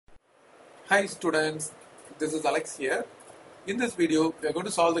Hi students, this is Alex here. In this video, we are going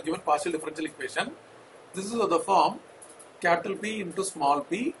to solve the given partial differential equation. This is of the form capital P into small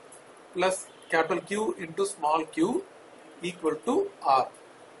p plus capital Q into small q equal to R.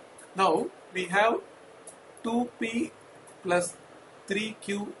 Now, we have 2p plus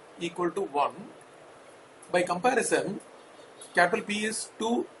 3q equal to 1. By comparison, capital P is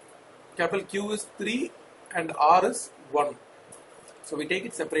 2, capital Q is 3 and R is 1. So, we take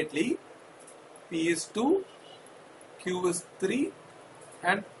it separately. P is 2, Q is 3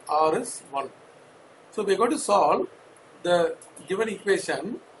 and R is 1. So we are going to solve the given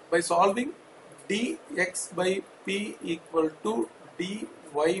equation by solving dx by P equal to dy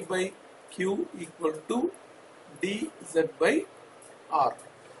by Q equal to dz by R.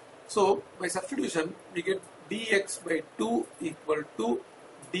 So by substitution we get dx by 2 equal to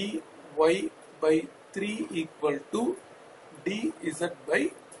dy by 3 equal to dz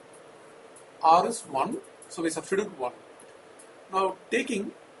by R is 1, so we substitute 1. Now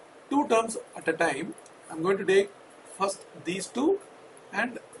taking two terms at a time, I am going to take first these two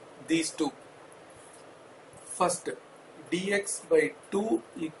and these two. First, dx by 2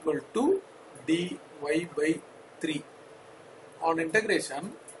 equal to dy by 3. On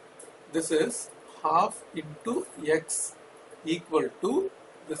integration, this is half into x equal to,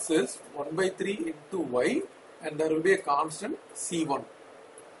 this is 1 by 3 into y, and there will be a constant c1.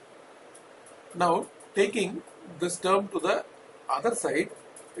 Now, taking this term to the other side,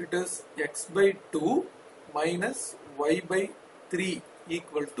 it is x by 2 minus y by 3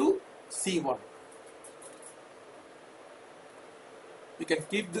 equal to c1. We can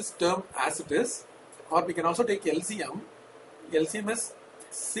keep this term as it is, or we can also take LCM. LCM is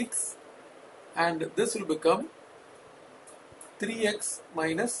 6 and this will become 3x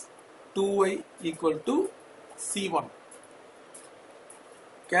minus 2y equal to c1.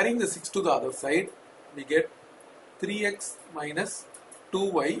 Carrying the 6 to the other side, we get 3x minus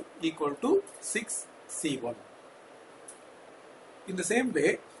 2y equal to 6c1. In the same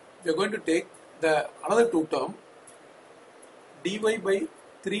way, we are going to take the another two term, dy by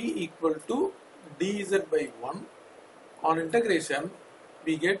 3 equal to dz by 1. On integration,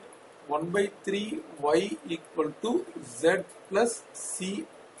 we get 1 by 3 y equal to z plus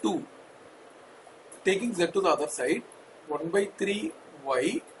c2. Taking z to the other side, 1 by 3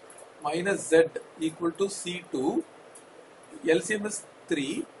 y minus z equal to c2, LCM is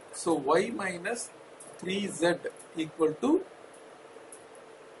 3, so y minus 3z equal to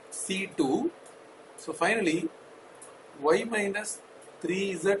c2. So finally, y minus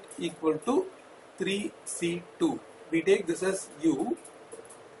 3z equal to 3c2. We take this as u,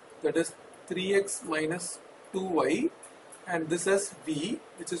 that is 3x minus 2y, and this as v,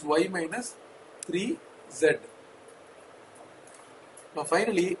 which is y minus 3z. Now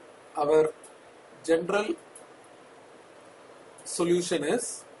finally, our general solution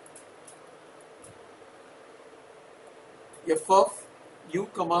is f of u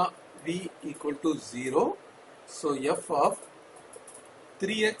comma v equal to 0. So f of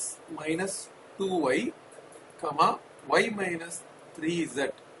 3x minus 2y comma y minus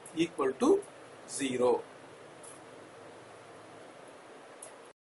 3z equal to 0.